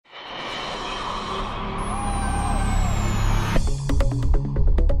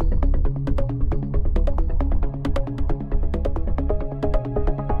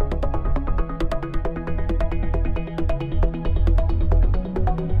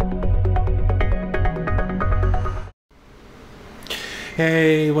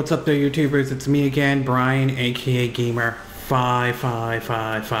Hey, what's up there, YouTubers? It's me again, Brian, aka Gamer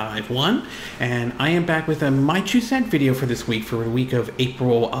 55551, and I am back with a My 2 Cent video for this week, for the week of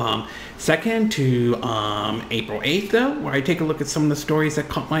April 2nd to April 8th, though, where I take a look at some of the stories that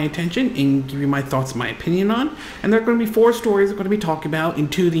caught my attention and give you my thoughts and my opinion on. And there are going to be 4 stories I'm going to be talking about,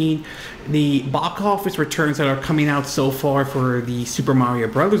 including the box office returns that are coming out so far for the Super Mario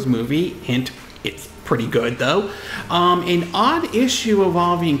Brothers movie. Hint, it's pretty good though. An odd issue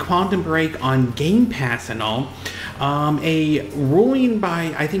involving Quantum Break on Game Pass and all. A ruling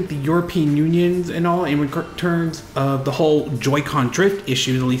by, I think, the European Unions and all in terms of the whole Joy-Con drift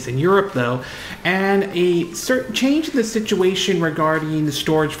issue, at least in Europe though. And a certain change in the situation regarding the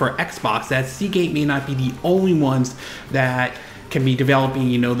storage for Xbox, that Seagate may not be the only ones that can be developing,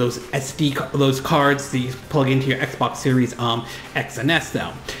 you know, those those cards that you plug into your Xbox Series X and S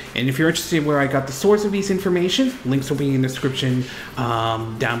though. And if you're interested in where I got the source of these information, links will be in the description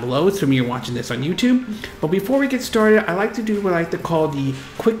down below. It's when you're watching this on YouTube. But before we get started, I like to do what I like to call the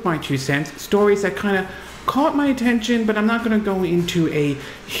quick My 2 Cents, stories that kind of caught my attention, but I'm not going to go into a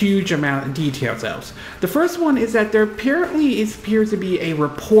huge amount of details else. The first one is that there apparently appears to be a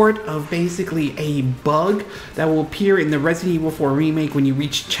report of basically a bug that will appear in the Resident Evil 4 remake when you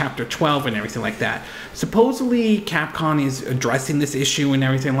reach Chapter 12 and everything like that. Supposedly Capcom is addressing this issue and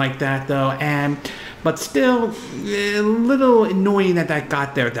everything like that though, but still a little annoying that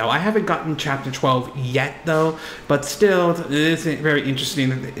got there though. I haven't gotten Chapter 12 yet though, but still it is very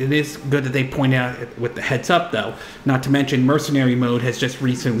interesting. It is good that they point out with the heads up though. Not to mention Mercenary Mode has just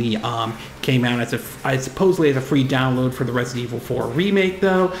recently came out as supposedly as a free download for the Resident Evil 4 remake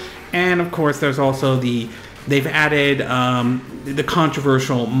though. And of course there's also they've added the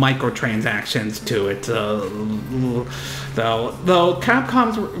controversial microtransactions to it. Though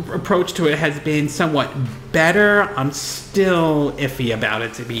Capcom's approach to it has been somewhat better, I'm still iffy about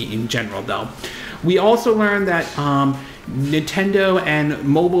it to be in general though. We also learned that Nintendo and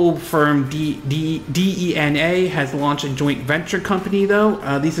mobile firm DENA has launched a joint venture company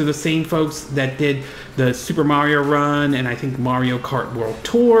though. These are the same folks that did the Super Mario Run and I think Mario Kart World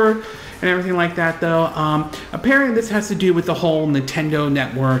Tour and everything like that though. Apparently this has to do with the whole Nintendo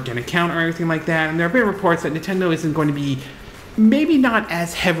network and account or everything like that, and there have been reports that Nintendo isn't going to be maybe not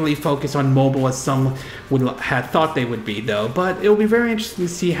as heavily focused on mobile as some would have thought they would be though, but it will be very interesting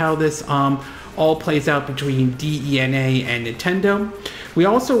to see how this all plays out between DENA and Nintendo. We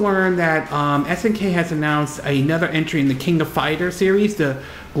also learned that SNK has announced another entry in the King of Fighters series, the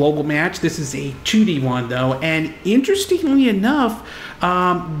global match. This is a 2D one though, and interestingly enough,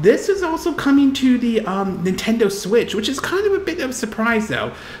 this is also coming to the Nintendo Switch, which is kind of a bit of a surprise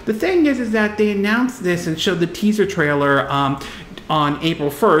though. The thing is that they announced this and showed the teaser trailer on April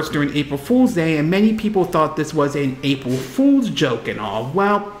 1st during April Fool's Day, and many people thought this was an April Fool's joke and all.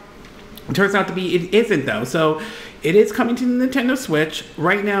 Well, it turns out to be it isn't though. So it is coming to the Nintendo Switch.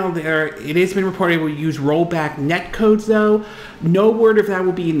 Right now it has been reported it will use rollback netcodes though. No word if that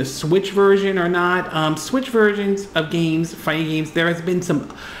will be in the Switch version or not. Switch versions of games, fighting games, there has been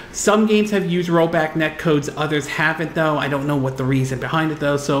some games have used rollback netcodes, others haven't though. I don't know what the reason behind it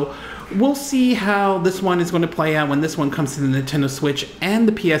though. So we'll see how this one is going to play out when this one comes to the Nintendo Switch and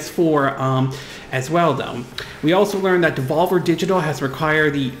the PS4 as well though. We also learned that Devolver Digital has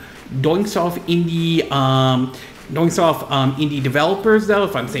required the Doingsoft indie developers though,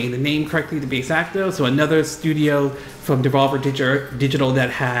 if I'm saying the name correctly to be exact though. So another studio from Devolver Digital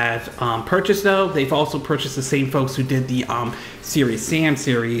that has purchased though. They've also purchased the same folks who did the Serious Sam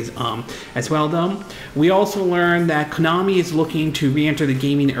series as well though. We also learned that Konami is looking to re-enter the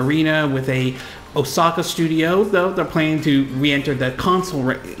gaming arena with a Aulx Studio though. They're planning to re-enter the console,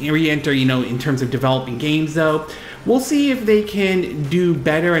 re-enter, you know, in terms of developing games though. We'll see if they can do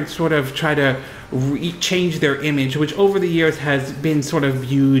better and sort of try to change their image, which over the years has been sort of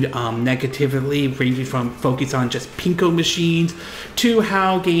viewed negatively, ranging from focus on just Pinko machines to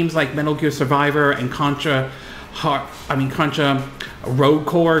how games like Metal Gear Survivor and Contra Road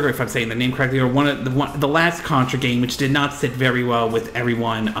Corps, if I'm saying the name correctly, or the last Contra game, which did not sit very well with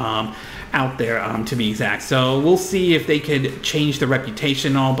everyone out there, to be exact. So we'll see if they could change the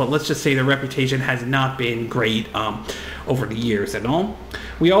reputation and all, but let's just say the reputation has not been great over the years and all.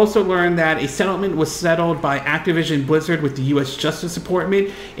 We also learned that a settlement was settled by Activision Blizzard with the U.S. Justice Department.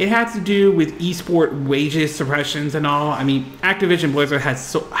 It has to do with esport wages suppressions and all. I mean, Activision Blizzard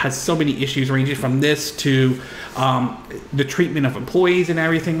has so many issues, ranging from this to the treatment of employees and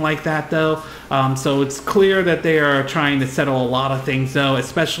everything like that though. So it's clear that they are trying to settle a lot of things, though,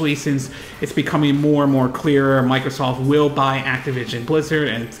 especially since it's becoming more and more clearer Microsoft will buy Activision Blizzard,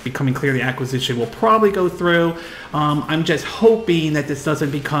 and it's becoming clear the acquisition will probably go through. I'm just hoping that this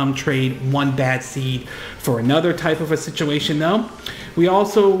doesn't become trade one bad seed for another type of a situation, though. We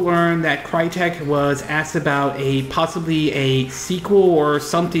also learned that Crytek was asked about possibly a sequel or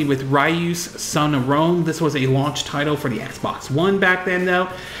something with Ryu's Son of Rome. This was a launch title for the Xbox One back then, though.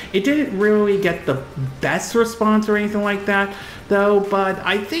 It didn't really get the best response or anything like that, though, but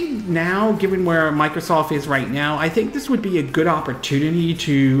I think now, given where Microsoft is right now, I think this would be a good opportunity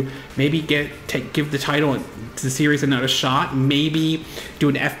to maybe give the title to the series another shot, maybe do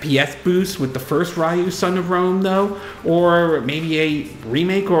an FPS boost with the first Ryu Son of Rome, though, or maybe a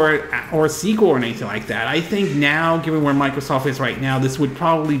remake or a sequel or anything like that. I think now, given where Microsoft is right now, this would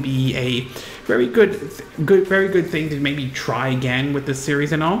probably be a very good thing to maybe try again with this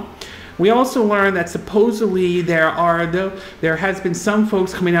series and all. We also learned that supposedly there has been some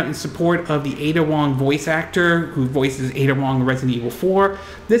folks coming out in support of the Ada Wong voice actor who voices Ada Wong in Resident Evil 4.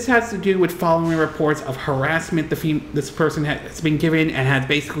 This has to do with following reports of harassment this person has been given, and has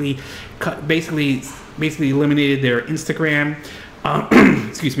basically eliminated their Instagram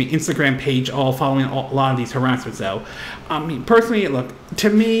Instagram page, all following a lot of these harassments, though. Personally, look, to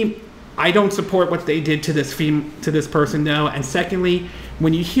me, I don't support what they did to this person, though. And secondly,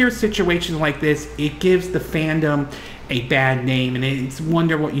 when you hear situations like this, it gives the fandom a bad name, and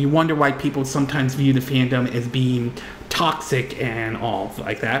you wonder why people sometimes view the fandom as being toxic and all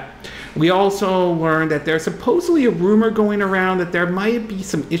like that. We also learned that there's supposedly a rumor going around that there might be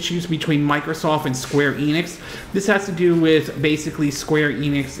some issues between Microsoft and Square Enix. This has to do with basically Square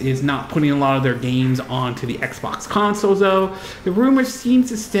Enix is not putting a lot of their games onto the Xbox consoles, though. The rumor seems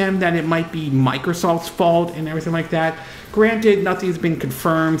to stem that it might be Microsoft's fault and everything like that. Granted, nothing's been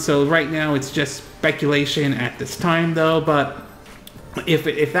confirmed, so right now it's just speculation at this time, though, but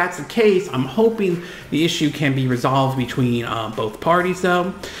if that's the case, I'm hoping the issue can be resolved between both parties,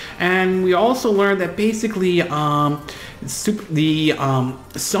 though. And we also learned that basically Sony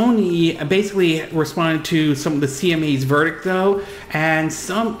basically responded to some of the CMA's verdict, though, and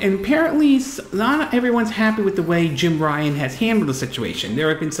apparently not everyone's happy with the way Jim Ryan has handled the situation. There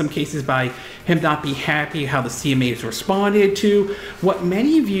have been some cases by him not be happy how the CMA's responded to what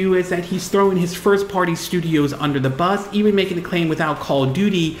many view as that he's throwing his first-party studios under the bus, even making a claim without Call of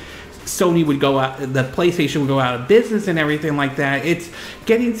Duty Sony would go out, the PlayStation would go out of business and everything like that. It's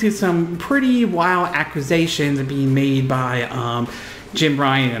getting to some pretty wild accusations being made by Jim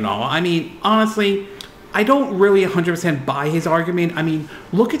Ryan and all. I mean, honestly, I don't really 100% buy his argument. I mean,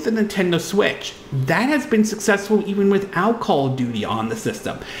 look at the Nintendo Switch. That has been successful even without Call of Duty on the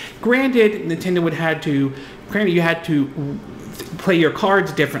system. Granted, you had to play your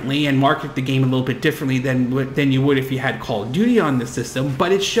cards differently and market the game a little bit differently than you would if you had Call of Duty on the system,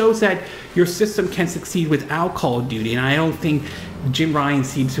 but it shows that your system can succeed without Call of Duty, and I don't think Jim Ryan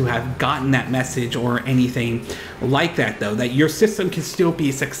seems to have gotten that message or anything like that, though, that your system can still be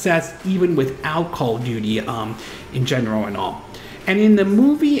a success even without Call of Duty in general and all. And in the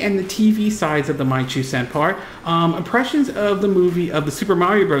movie and the TV sides of the My Two Cent part, impressions of the Super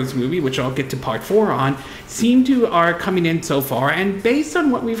Mario Bros. Movie, which I'll get to part 4 on, are coming in so far. And based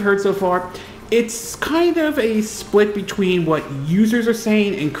on what we've heard so far, it's kind of a split between what users are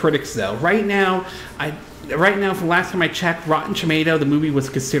saying and critics, though. Right now, from the last time I checked, Rotten Tomato, the movie was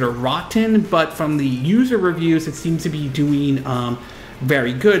considered rotten, but from the user reviews, it seems to be doing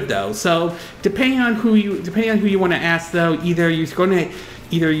very good, though. So depending on who you want to ask, though, either you're going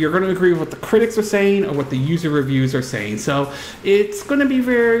to agree with what the critics are saying or what the user reviews are saying. So it's going to be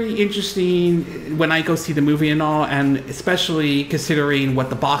very interesting when I go see the movie and all, and especially considering what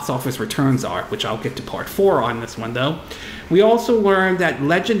the box office returns are, which I'll get to part 4 on this one, though. We also learned that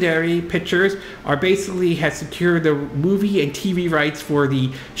Legendary Pictures has secured the movie and TV rights for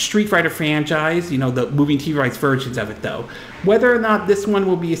the Street Fighter franchise, the movie and TV rights versions of it, though. Whether or not this one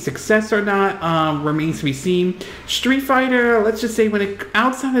will be a success or not remains to be seen. Street Fighter, let's just say,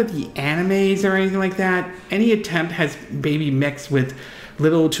 outside of the animes or anything like that, any attempt has maybe mixed with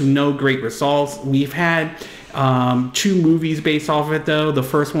little to no great results. We've had 2 movies based off of it, though. The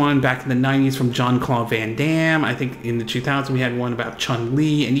first one back in the 90s from Jean-Claude Van Damme. I think in the 2000s we had one about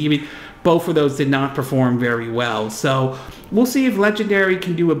Chun-Li, and even both of those did not perform very well. So we'll see if Legendary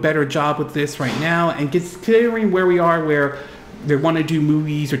can do a better job with this right now, and considering where we are, where they want to do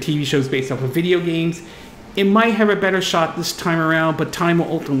movies or TV shows based off of video games, it might have a better shot this time around, but time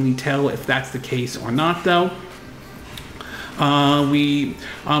will ultimately tell if that's the case or not, though. We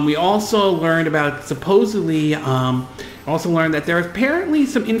also learned about supposedly Also learned that there's apparently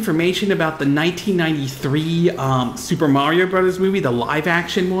some information about the 1993 Super Mario Brothers movie, the live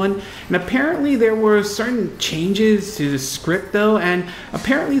action one. And apparently there were certain changes to the script though, and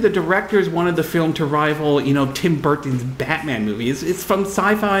apparently the directors wanted the film to rival, Tim Burton's Batman movie. It's from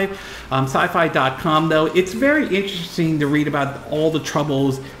sci-fi, sci-fi.com though. It's very interesting to read about all the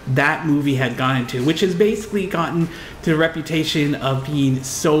troubles that movie had gone into, which has basically gotten to the reputation of being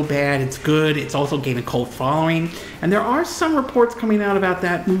so bad it's good. It's also gained a cult following. And there are some reports coming out about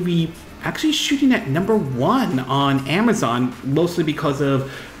that movie actually shooting at #1 on Amazon, mostly because of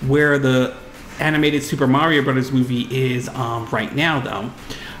where the animated Super Mario Brothers movie is right now, though.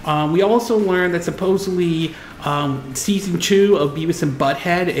 We also learned that supposedly season 2 of Beavis and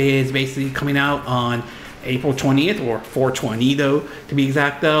Butthead is basically coming out on April 20th, or 4/20 though, to be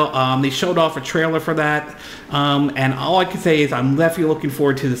exact though. They showed off a trailer for that, and all I can say is I'm definitely looking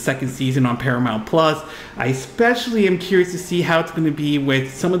forward to the second season on Paramount Plus. I especially am curious to see how it's going to be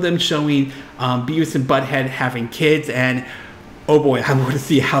with some of them showing Beavis and Butthead having kids, and oh boy, I want to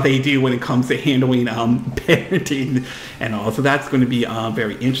see how they do when it comes to handling parenting and all. So that's going to be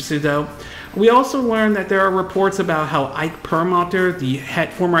very interesting though. We also learned that there are reports about how Ike Perlmutter, the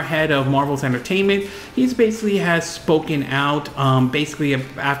former head of Marvel's Entertainment, he's basically has spoken out, basically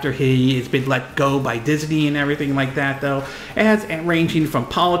after he has been let go by Disney and everything like that, though. As ranging from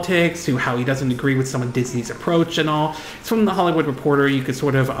politics to how he doesn't agree with some of Disney's approach and all. It's from the Hollywood Reporter. You can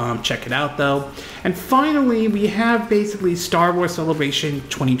sort of check it out, though. And finally, we have basically Star Wars Celebration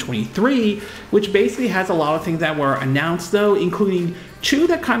 2023, which basically has a lot of things that were announced, though, including 2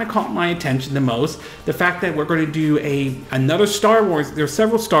 that kind of caught my attention the most. The fact that we're going to do another Star Wars. There are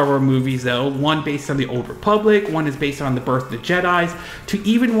several Star Wars movies though. One based on the Old Republic, one is based on the birth of the Jedis, to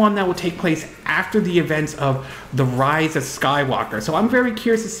even one that will take place after the events of the Rise of Skywalker. So I'm very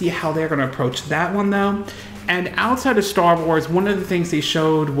curious to see how they're going to approach that one though. And outside of Star Wars, one of the things they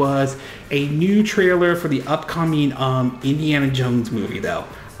showed was a new trailer for the upcoming Indiana Jones movie though.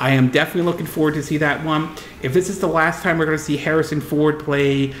 I am definitely looking forward to see that one. If this is the last time we're going to see Harrison Ford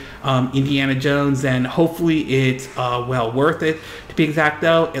play Indiana Jones, then hopefully it's well worth it. To be exact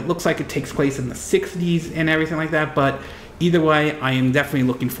though, it looks like it takes place in the 60s and everything like that, but either way, I am definitely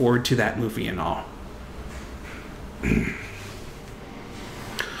looking forward to that movie and all.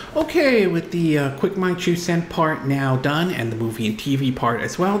 Okay, with the quick My 2 cent part now done, and the movie and TV part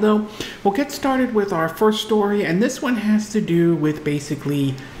as well though, we'll get started with our first story, and this one has to do with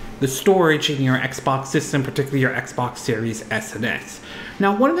basically the storage in your Xbox system, particularly your Xbox Series S and X.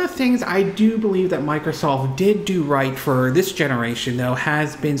 Now, one of the things I do believe that Microsoft did do right for this generation, though,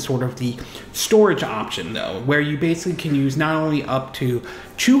 has been sort of the storage option, though, where you basically can use not only up to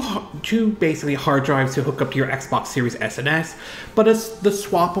two basically hard drives to hook up to your Xbox Series S and S, but the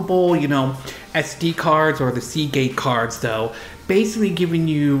swappable, SD cards or the Seagate cards, though, basically giving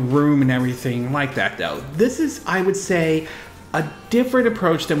you room and everything like that, though. This is, I would say, a different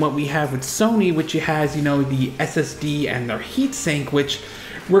approach than what we have with Sony, which has, the SSD and their heatsink, which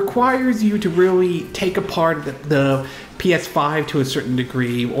requires you to really take apart the PS5 to a certain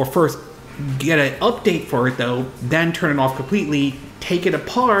degree, or first get an update for it though, then turn it off completely, take it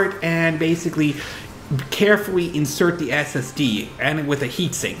apart, and basically carefully insert the SSD, and with a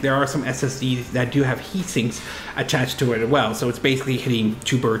heatsink. There are some SSDs that do have heatsinks attached to it as well, so it's basically hitting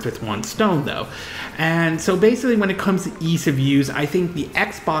 2 birds with 1 stone though. And so basically when it comes to ease of use, I think the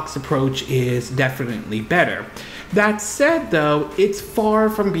Xbox approach is definitely better. That said though, it's far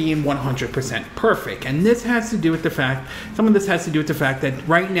from being 100% perfect, and this has to do with the fact, some of this has to do with the fact that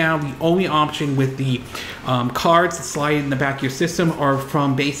right now the only option with the cards that slide in the back of your system are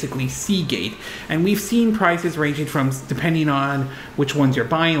from basically Seagate, and we've seen prices ranging from, depending on which ones you're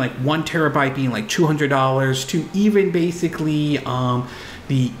buying, like 1 terabyte being like $200 to even basically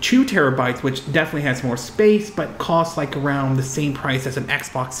the 2 terabytes, which definitely has more space, but costs like around the same price as an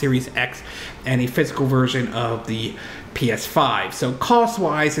Xbox Series X and a physical version of the PS5. So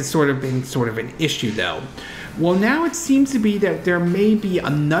cost-wise, it's sort of been an issue though. Well, now it seems to be that there may be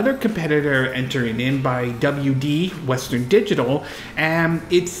another competitor entering in by WD, Western Digital, and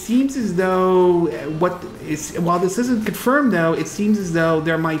it seems as though, while this isn't confirmed though, it seems as though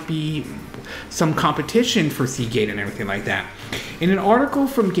there might be some competition for Seagate and everything like that. In an article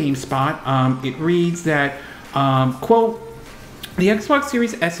from GameSpot, it reads that, quote, the Xbox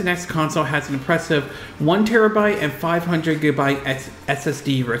Series S and X console has an impressive 1 terabyte and 500 gigabyte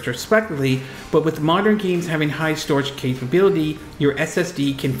SSD respectively, but with modern games having high storage capability, your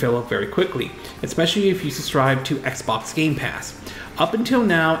SSD can fill up very quickly, especially if you subscribe to Xbox Game Pass. Up until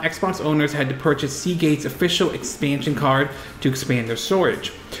now, Xbox owners had to purchase Seagate's official expansion card to expand their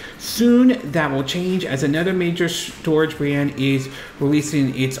storage. soon that will change as another major storage brand is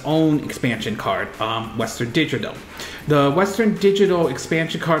releasing its own expansion card, Western Digital. The Western Digital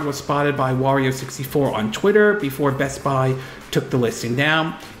expansion card was spotted by Wario64 on Twitter before Best Buy took the listing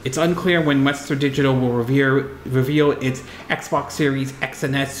down. It's unclear when Western Digital will reveal its Xbox Series X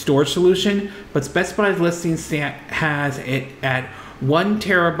and S storage solution, but Best Buy's listing has it at 1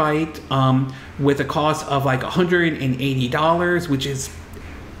 terabyte with a cost of like $180, which is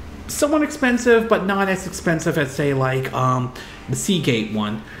somewhat expensive, but not as expensive as, say, like the Seagate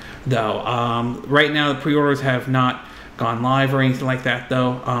one, though. Right now, the pre-orders have not gone live or anything like that,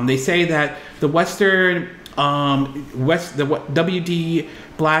 though. They say that the Western the WD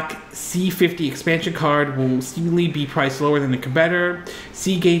Black C50 expansion card will seemingly be priced lower than the competitor.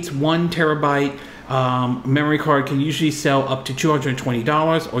 Seagate's 1 terabyte memory card can usually sell up to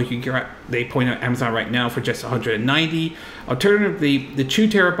 $220, or you can get, they point out Amazon right now for just $190. Alternatively, the 2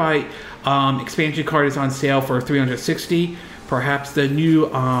 terabyte expansion card is on sale for $360. Perhaps the new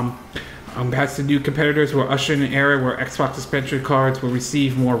competitors will usher in an era where Xbox expansion cards will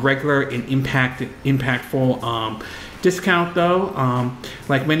receive more regular and impactful discount, though.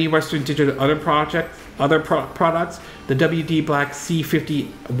 Like many Western Digital products, the WD Black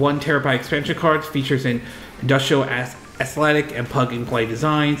C50 1 terabyte expansion card features an industrial aesthetic and plug-and-play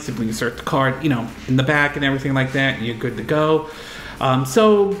design. Simply insert the card, in the back and everything like that, and you're good to go.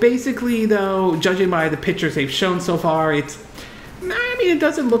 So basically, though, judging by the pictures they've shown so far, it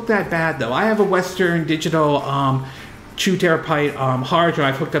doesn't look that bad, though. I have a Western Digital 2 terabyte hard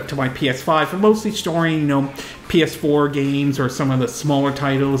drive hooked up to my PS5 for mostly storing, PS4 games or some of the smaller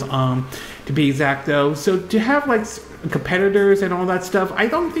titles, to be exact, though. So to have like competitors and all that stuff, I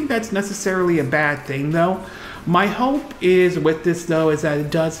don't think that's necessarily a bad thing, though. My hope is with this, though, is that it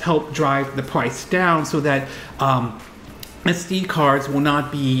does help drive the price down so that SD cards will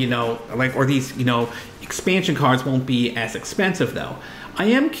not be, or these, expansion cards won't be as expensive, though. I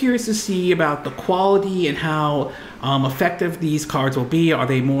am curious to see about the quality and how effective these cards will be. Are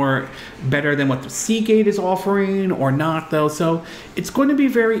they better than what the Seagate is offering or not, though? So it's going to be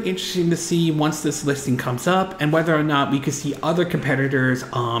very interesting to see once this listing comes up and whether or not we could see other competitors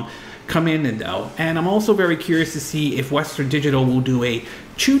come in, though. And I'm also very curious to see if Western Digital will do a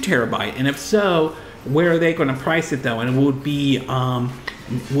 2 terabyte, and if so, where are they going to price it, though? And it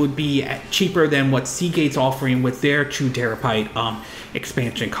would be cheaper than what Seagate's offering with their 2 terabyte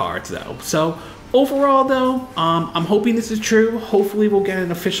expansion cards, though. So overall, though, I'm hoping this is true. Hopefully we'll get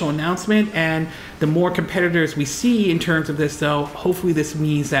an official announcement, and the more competitors we see in terms of this, though, hopefully this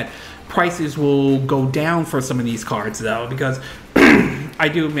means that prices will go down for some of these cards, though, because I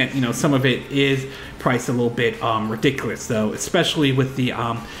do admit, some of it is priced a little bit ridiculous, though, especially with the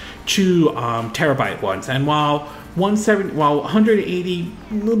 2 terabyte ones. And while 180,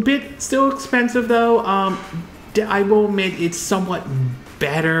 a little bit still expensive, though, I will admit it's somewhat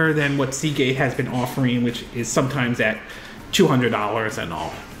better than what Seagate has been offering, which is sometimes at $200 and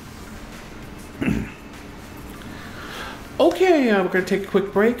all. Okay, we're going to take a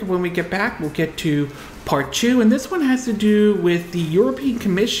quick break. When we get back, we'll get to part 2, and this one has to do with the European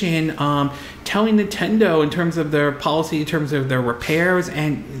Commission telling Nintendo in terms of their policy, in terms of their repairs,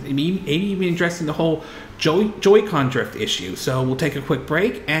 and maybe even addressing the whole Joy-Con drift issue. So we'll take a quick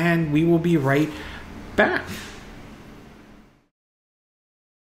break, and we will be right back.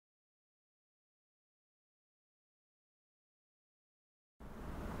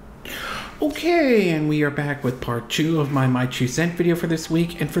 Okay, and we are back with part 2 of my 2 cent video for this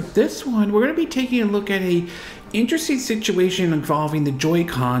week. And for this one, we're going to be taking a look at a interesting situation involving the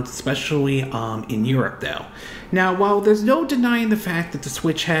Joy-Cons, especially in Europe, though. Now, while there's no denying the fact that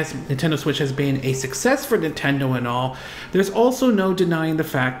Nintendo Switch has been a success for Nintendo and all, there's also no denying the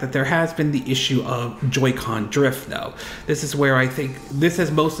fact that there has been the issue of Joy-Con drift, though. This is where I think this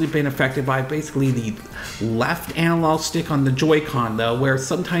has mostly been affected by basically the left analog stick on the Joy-Con, though, where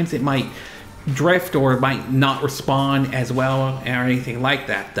sometimes it might drift or might not respond as well or anything like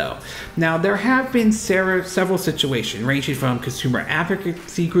that, though. Now, there have been several situations ranging from consumer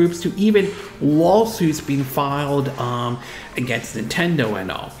advocacy groups to even lawsuits being filed against Nintendo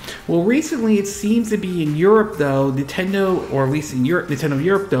and all. Well, recently it seems to be in Europe, though, Nintendo, or at least in Europe, Nintendo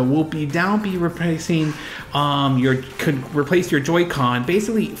Europe, though, will be replacing replace your Joy-Con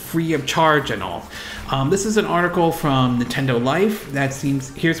basically free of charge and all. This is an article from Nintendo Life that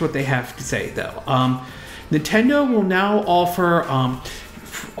seems, here's what they have to say, though. Nintendo will now offer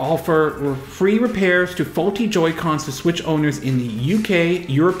offer free repairs to faulty Joy-Cons to Switch owners in the UK,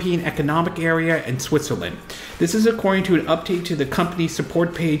 European Economic Area, and Switzerland. This is according to an update to the company's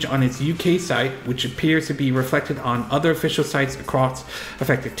support page on its UK site, which appears to be reflected on other official sites across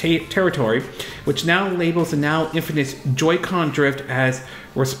affected territory, which now labels the now infamous Joy-Con drift as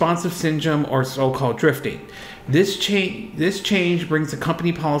responsive syndrome or so-called drifting. This change brings the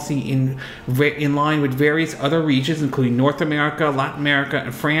company policy in line with various other regions, including North America, Latin America,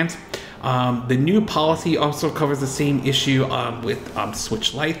 and France. The new policy also covers the same issue with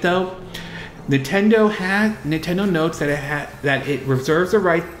Switch Lite, though. Nintendo notes that it reserves the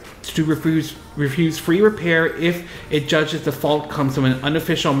right to refuse free repair if it judges the fault comes from an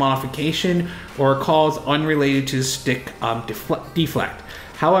unofficial modification or a cause unrelated to the stick deflect.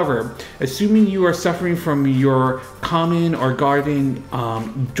 However, assuming you are suffering from your common or garden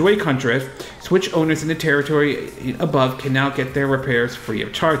Joy-Con drift, Switch owners in the territory above can now get their repairs free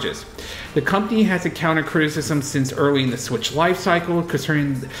of charges. The company has encountered criticism since early in the Switch life cycle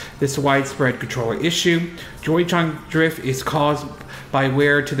concerning this widespread controller issue. Joy-Con drift is caused by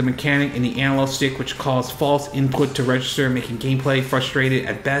wear to the mechanic in the analog stick, which causes false input to register, making gameplay frustrated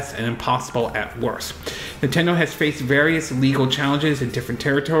at best and impossible at worst. Nintendo has faced various legal challenges in different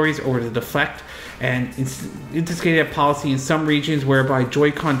territories over the deflect and instigated a policy in some regions whereby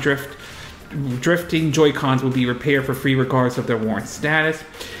Joy-Con drifting Joy-Cons will be repaired for free regardless of their warrant status.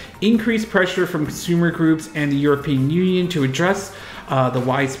 Increased pressure from consumer groups and the European Union to address the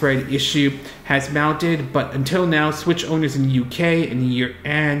widespread issue has mounted, but until now, Switch owners in the UK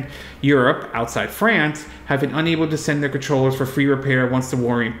and Europe, outside France, have been unable to send their controllers for free repair once the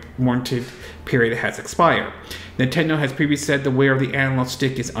warranted period has expired. Nintendo has previously said the wear of the analog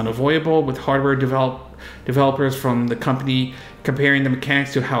stick is unavoidable, with hardware developers from the company comparing the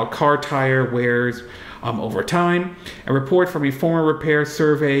mechanics to how a car tire wears over time. A report from a former repair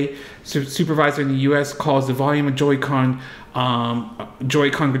survey supervisor in the US calls the volume of Joy-Con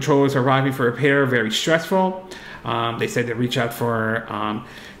controllers arriving for repair very stressful. They said they reach out for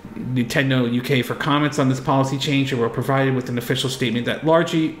Nintendo UK for comments on this policy change, and were provided with an official statement that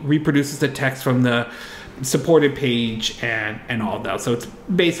largely reproduces the text from the supported page and all that. So it's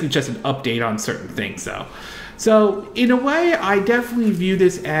basically just an update on certain things, though. So in a way, I definitely view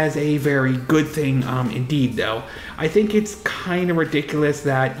this as a very good thing indeed, though. I think it's kind of ridiculous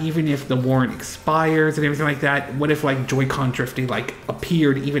that even if the warrant expires and everything like that, what if like Joy-Con drifting like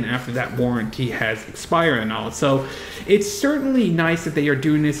appeared even after that warranty has expired and all. So it's certainly nice that they are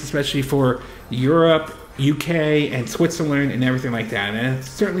doing this, especially for Europe, UK, and Switzerland and everything like that. And it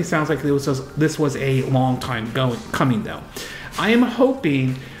certainly sounds like this was a long time coming, though. I am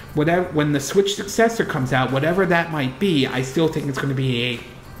hoping when the Switch successor comes out, whatever that might be, I still think it's going to be a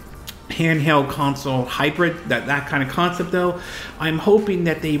handheld console hybrid, that kind of concept, though. I'm hoping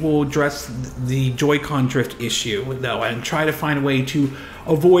that they will address the Joy-Con drift issue, though, and try to find a way to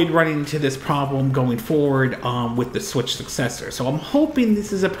avoid running into this problem going forward with the Switch successor. So I'm hoping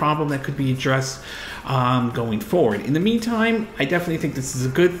this is a problem that could be addressed going forward. In the meantime, I definitely think this is a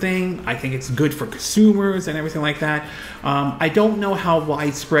good thing. I think it's good for consumers and everything like that. I don't know how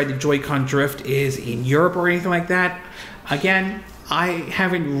widespread the Joy-Con drift is in Europe or anything like that. Again, I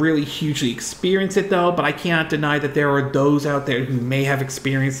haven't really hugely experienced it, though, but I cannot deny that there are those out there who may have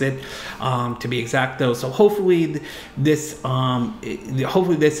experienced it, to be exact, though. So hopefully this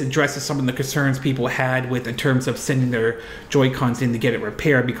addresses some of the concerns people had in terms of sending their Joy-Cons in to get it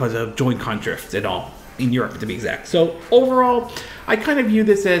repaired because of Joy-Con drift at all in Europe, to be exact. So overall, I kind of view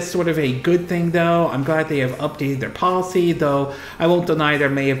this as sort of a good thing, though. I'm glad they have updated their policy, though I won't deny there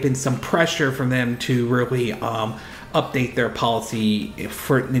may have been some pressure from them to really update their policy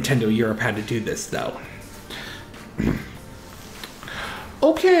for Nintendo Europe had to do this, though.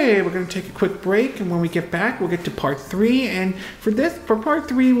 Okay, we're going to take a quick break, and when we get back, we'll get to part 3. And for part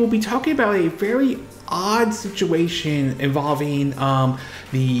 3, we'll be talking about a very odd situation involving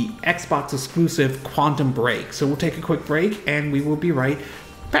the Xbox exclusive Quantum Break. So we'll take a quick break, and we will be right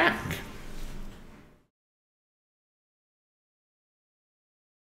back.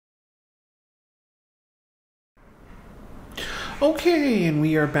 Okay, and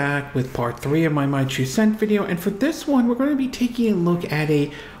we are back with part 3 of my 2 cent video, and for this one we're going to be taking a look at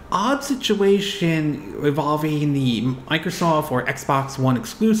a odd situation involving the Microsoft or Xbox One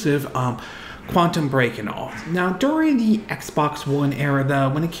exclusive Quantum Break and all. Now, during the Xbox One era, though,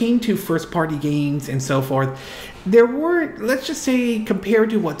 when it came to first-party games and so forth, there were, let's just say,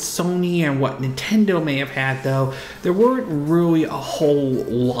 compared to what Sony and what Nintendo may have had, though, there weren't really a whole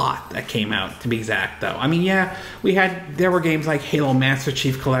lot that came out, to be exact, though. I mean, yeah, there were games like Halo Master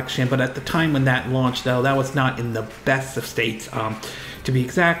Chief Collection, but at the time when that launched, though, that was not in the best of states, to To be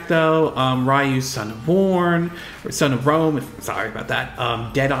exact, though, Ryu's Son of Warn, or Son of Rome. Sorry about that.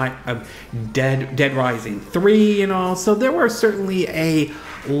 Dead Rising 3, and all. So there were certainly a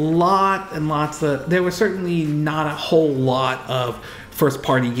lot and lots of. There was certainly not a whole lot of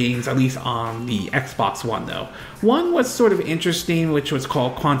first-party games, at least on the Xbox One, though. One was sort of interesting, which was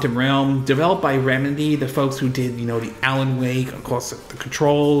called Quantum Realm, developed by Remedy, the folks who did, the Alan Wake, of course, the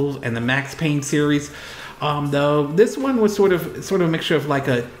Control, and the Max Payne series. Though this one was sort of a mixture of like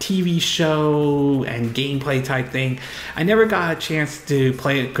a TV show and gameplay type thing. I never got a chance to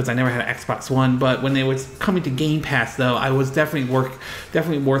play it because I never had an Xbox One. But when it was coming to Game Pass, though, I was definitely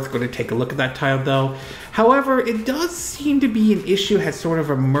worth going to take a look at that title, though. However, it does seem to be an issue has sort of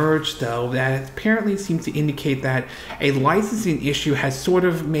emerged, though, that apparently seems to indicate that a licensing issue has sort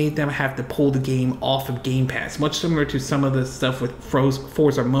of made them have to pull the game off of Game Pass, much similar to some of the stuff with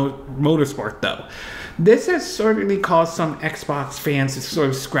Forza Motorsport, though. This has certainly caused some Xbox fans to sort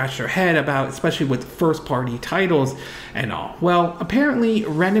of scratch their head about, especially with first-party titles and all. Well, apparently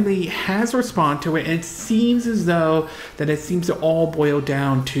Remedy has responded to it, and it seems as though that it seems to all boil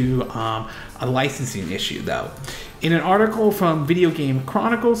down to a licensing issue, though. In an article from Video Game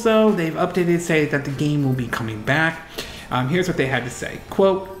Chronicles, though, they've updated to say that the game will be coming back. Here's what they had to say.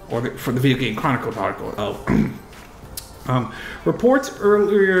 Quote, for the Video Game Chronicles article, reports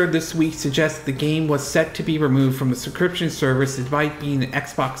earlier this week suggest the game was set to be removed from the subscription service despite being an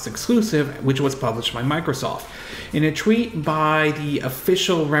Xbox exclusive, which was published by Microsoft. In a tweet by the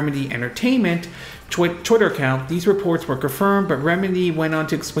official Remedy Entertainment Twitter account, these reports were confirmed, but Remedy went on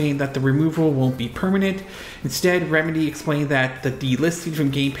to explain that the removal won't be permanent. Instead, Remedy explained that the delisting from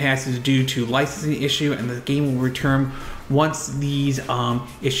Game Pass is due to licensing issue and the game will return once these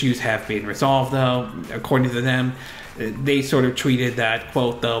issues have been resolved, though. According to them, they sort of tweeted that,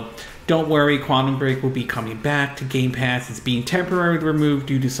 quote, though, "Don't worry, Quantum Break will be coming back to Game Pass. It's being temporarily removed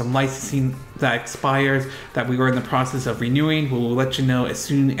due to some licensing that expires that we were in the process of renewing. We will let you know as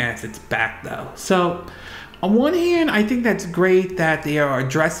soon as it's back, though." So, on one hand, I think that's great that they are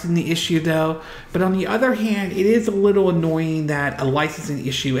addressing the issue, though. But on the other hand, it is a little annoying that a licensing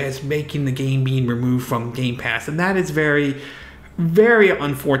issue is making the game being removed from Game Pass. And that is very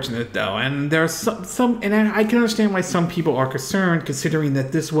unfortunate, though, and there's some and I can understand why some people are concerned, considering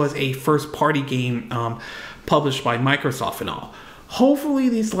that this was a first-party game published by Microsoft and all. Hopefully,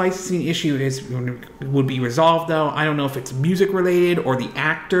 this licensing issue would be resolved, though. I don't know if it's music-related or the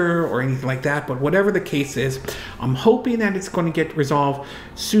actor or anything like that, but whatever the case is, I'm hoping that it's going to get resolved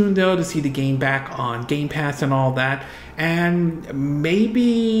soon, though, to see the game back on Game Pass and all that. And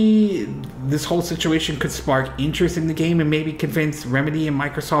maybe this whole situation could spark interest in the game and maybe convince Remedy and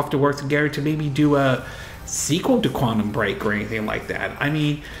Microsoft to work together to maybe do a sequel to Quantum Break or anything like that. I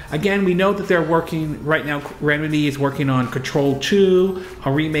mean, again, we know that they're working right now. Remedy is working on Control 2,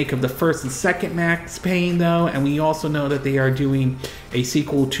 a remake of the first and second Max Payne, though, and we also know that they are doing a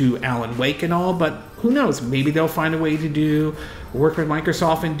sequel to Alan Wake and all, but who knows? Maybe they'll find a way to work with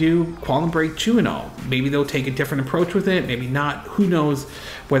Microsoft and do Quantum Break 2 and all. Maybe they'll take a different approach with it, maybe not. Who knows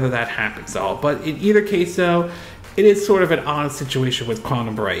whether that happens all. But in either case, though, it is sort of an odd situation with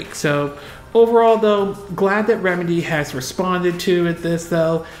Quantum Break. So overall, though, glad that Remedy has responded to this,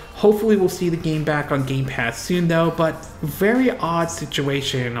 though. Hopefully we'll see the game back on Game Pass soon, though, but very odd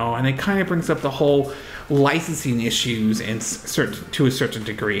situation and all, and it kind of brings up the whole licensing issues and to a certain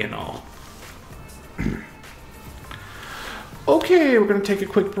degree and all. Okay, we're going to take a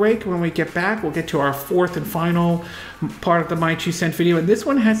quick break. When we get back, we'll get to our fourth and final part of the My 2 Cent video, and this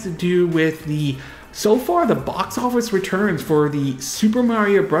one has to do with so far the box office returns for the Super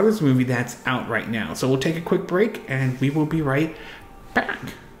Mario Brothers movie that's out right now. So we'll take a quick break, and we will be right back.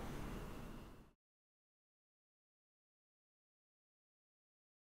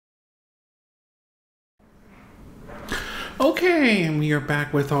 Okay, and we are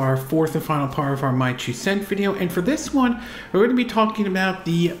back with our fourth and final part of our My 2 Cent video, and for this one, we're going to be talking about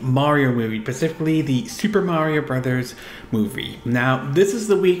the Mario movie, specifically the Super Mario Brothers movie. Now, this is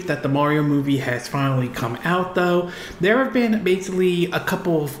the week that the Mario movie has finally come out, though. There have been basically a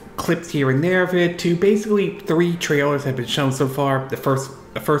couple of clips here and there of it, to basically 3 trailers have been shown so far. The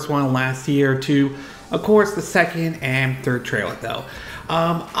first one last year, to, of course, the second and third trailer, though.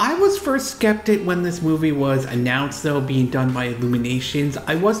 I was first skeptic when this movie was announced, though, being done by Illuminations.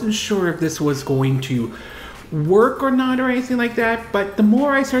 I wasn't sure if this was going to work or not or anything like that, but the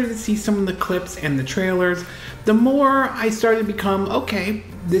more I started to see some of the clips and the trailers, the more I started to become, okay,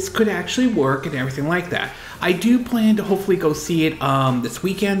 this could actually work and everything like that. I do plan to hopefully go see it this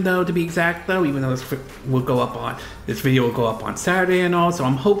weekend, though, to be exact, though, even though this video will go up on Saturday and all, so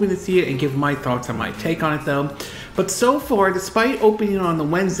I'm hoping to see it and give my thoughts and my take on it, though. But so far, despite opening on the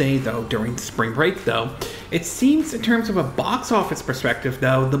Wednesday, though, during spring break, though, it seems in terms of a box office perspective,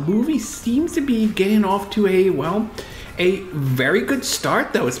 though, the movie seems to be getting off to a very good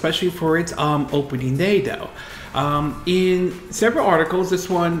start, though, especially for its opening day, though. In several articles, this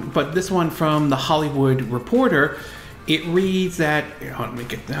one from The Hollywood Reporter, it reads that, let me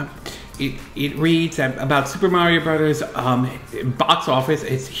get that. It reads that about Super Mario Brothers box office,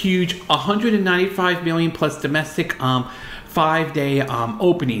 it's huge, 195 million plus domestic 5-day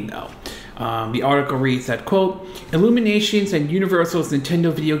opening, though. The article reads that, quote, Illumination's and Universal's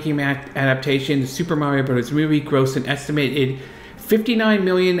Nintendo video game adaptation, the Super Mario Bros. Movie, grossed an estimated 59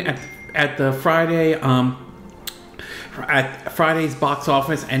 million at the Friday's box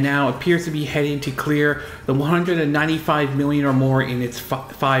office, and now appears to be heading to clear the 195 million or more in its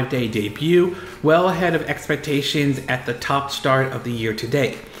 5-day debut, well ahead of expectations at the top start of the year to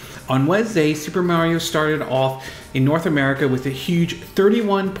date. On Wednesday, Super Mario started off in North America with a huge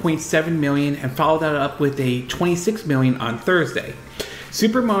 31.7 million and followed that up with a 26 million on Thursday.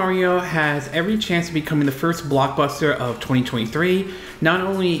 Super Mario has every chance of becoming the first blockbuster of 2023. Not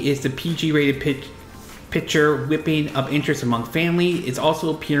only is the PG-rated picture whipping up interest among family, it's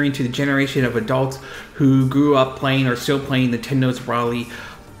also appealing to the generation of adults who grew up playing or still playing Nintendo's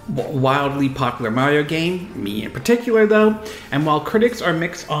wildly popular Mario game, me in particular, though. And while critics are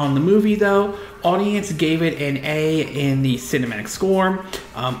mixed on the movie, though, audience gave it an A in the cinematic score.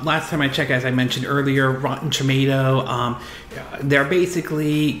 Last time I checked, as I mentioned earlier, Rotten Tomato, they're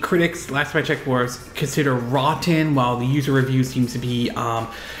basically, critics, last time I checked, was considered rotten, while the user review seems to be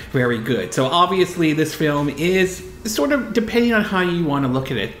very good. So obviously this film is sort of depending on how you want to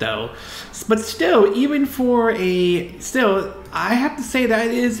look at it, though. But still, I have to say that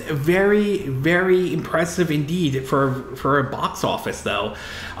is very, very impressive indeed for a box office, though.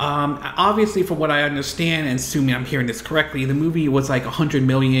 Obviously, from what I understand, and assuming I'm hearing this correctly, the movie was like 100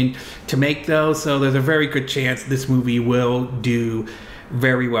 million to make, though. So there's a very good chance this movie will do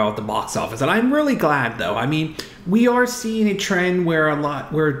very well at the box office. And I'm really glad, though. I mean, we are seeing a trend where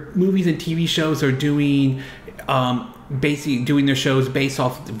movies and TV shows are doing basically doing their shows based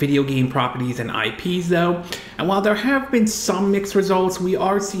off video game properties and IPs, though. And while there have been some mixed results, we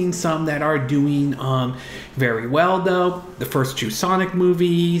are seeing some that are doing very well, though. The first two Sonic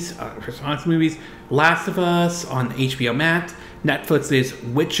movies, Last of Us on HBO Max, Netflix's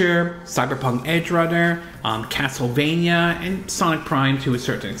Witcher, Cyberpunk Edgerunner, Castlevania, and Sonic Prime to a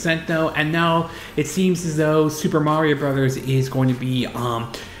certain extent, though. And now it seems as though Super Mario Brothers is going to be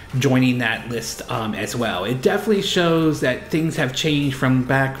joining that list as well. It definitely shows that things have changed from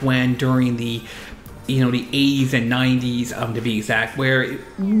back when, during the the 80s and 90s to be exact, where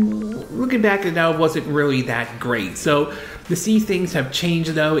looking back at it now, wasn't really that great. So to see things have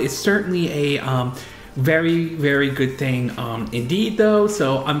changed, though, is certainly a very, very good thing indeed, though.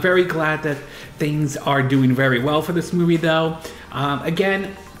 So I'm very glad that things are doing very well for this movie, though.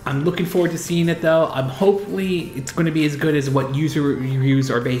 Again, I'm looking forward to seeing it, though. Hopefully it's going to be as good as what user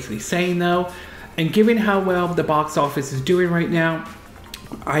reviews are basically saying, though. And given how well the box office is doing right now,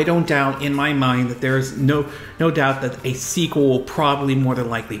 I don't doubt in my mind that there's no doubt that a sequel will probably more than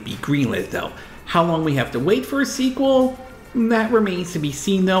likely be greenlit, though. How long we have to wait for a sequel, that remains to be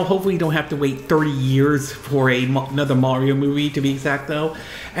seen, though. Hopefully we don't have to wait 30 years for another Mario movie, to be exact, though.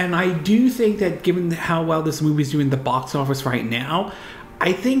 And I do think that given how well this movie is doing at the box office right now,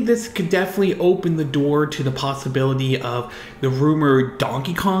 I think this could definitely open the door to the possibility of the rumored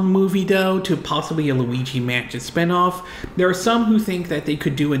Donkey Kong movie, though, to possibly a Luigi Mansion spinoff. There are some who think that they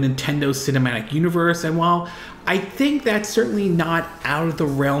could do a Nintendo Cinematic Universe, and while I think that's certainly not out of the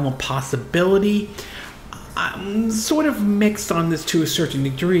realm of possibility, I'm sort of mixed on this to a certain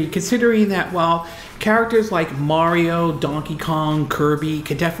degree, considering that while characters like Mario, Donkey Kong, Kirby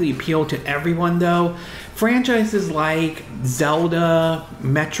could definitely appeal to everyone, though, franchises like Zelda,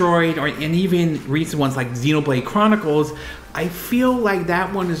 Metroid, and even recent ones like Xenoblade Chronicles, I feel like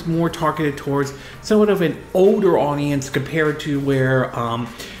that one is more targeted towards somewhat of an older audience compared to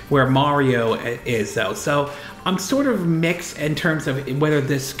where Mario is, though. So I'm sort of mixed in terms of whether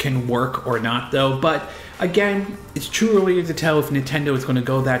this can work or not, though. But again, it's too early to tell if Nintendo is going to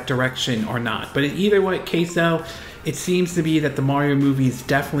go that direction or not. But in either case, though, it seems to be that the Mario movie is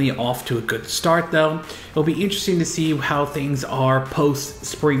definitely off to a good start, though. It'll be interesting to see how things are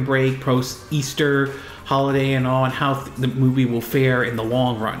post-spring break, post-Easter holiday and all, and how the movie will fare in the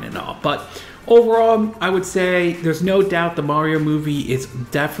long run and all. But overall, I would say there's no doubt the Mario movie is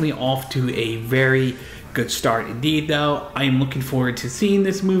definitely off to a very good start indeed, though. I am looking forward to seeing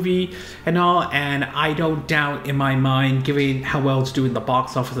this movie and all, and I don't doubt in my mind, given how well it's doing the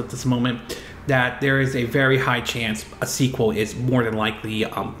box office at this moment, that there is a very high chance a sequel is more than likely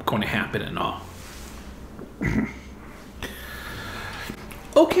going to happen and all.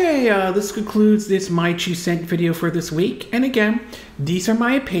 Okay, this concludes this My 2 Cent video for this week. And again, these are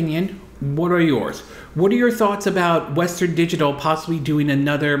my opinion. What are yours? What are your thoughts about Western Digital possibly doing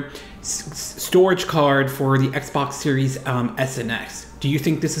another storage card for the Xbox Series S and X? Do you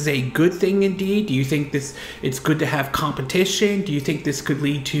think this is a good thing indeed? Do you think it's good to have competition? Do you think this could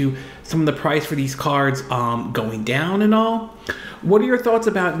lead to some of the price for these cards going down and all? What are your thoughts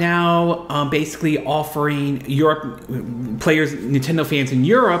about now basically offering Europe players, Nintendo fans in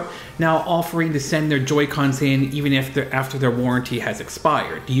Europe, now offering to send their Joy-Cons in even if after their warranty has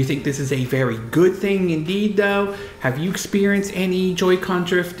expired? Do you think this is a very good thing indeed though? Have you experienced any Joy-Con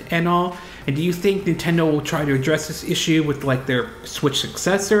drift and all? And do you think Nintendo will try to address this issue with like their Switch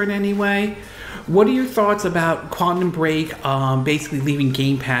successor in any way? What are your thoughts about Quantum Break basically leaving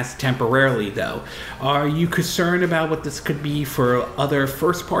Game Pass temporarily though? Are you concerned about what this could be for other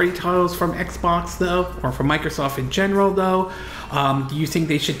first-party titles from Xbox though, or from Microsoft in general though? Do you think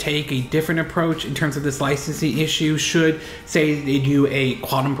they should take a different approach in terms of this licensing issue? Should, say, they do a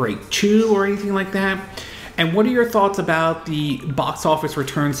Quantum Break 2 or anything like that? And what are your thoughts about the box office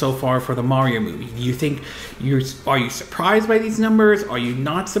return so far for the Mario movie? Do you think are you surprised by these numbers? Are you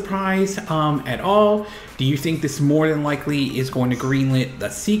not surprised at all? Do you think this more than likely is going to greenlit the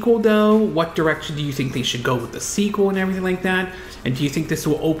sequel though? What direction do you think they should go with the sequel and everything like that? And do you think this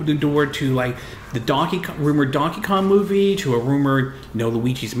will open the door to like the rumored Donkey Kong movie, to a rumored,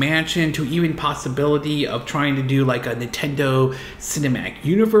 Luigi's Mansion, to even possibility of trying to do like a Nintendo cinematic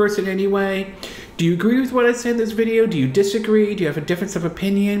universe in any way? Do you agree with what I said in this video? Do you disagree? Do you have a difference of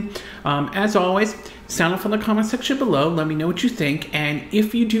opinion? As always, sound off in the comment section below. Let me know what you think. And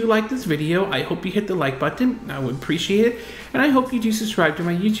if you do like this video, I hope you hit the like button. I would appreciate it. And I hope you do subscribe to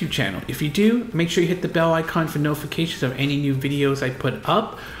my YouTube channel. If you do, make sure you hit the bell icon for notifications of any new videos I put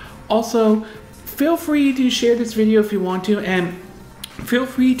up. Also, feel free to share this video if you want to. And feel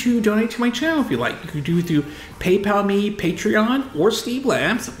free to donate to my channel if you like. You can do it through PayPal me, Patreon, or Steve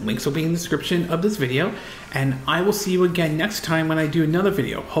Labs. Links will be in the description of this video. And I will see you again next time when I do another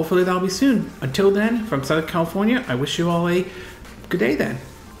video. Hopefully that'll be soon. Until then, from Southern California, I wish you all a good day then.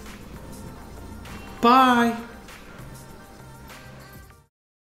 Bye.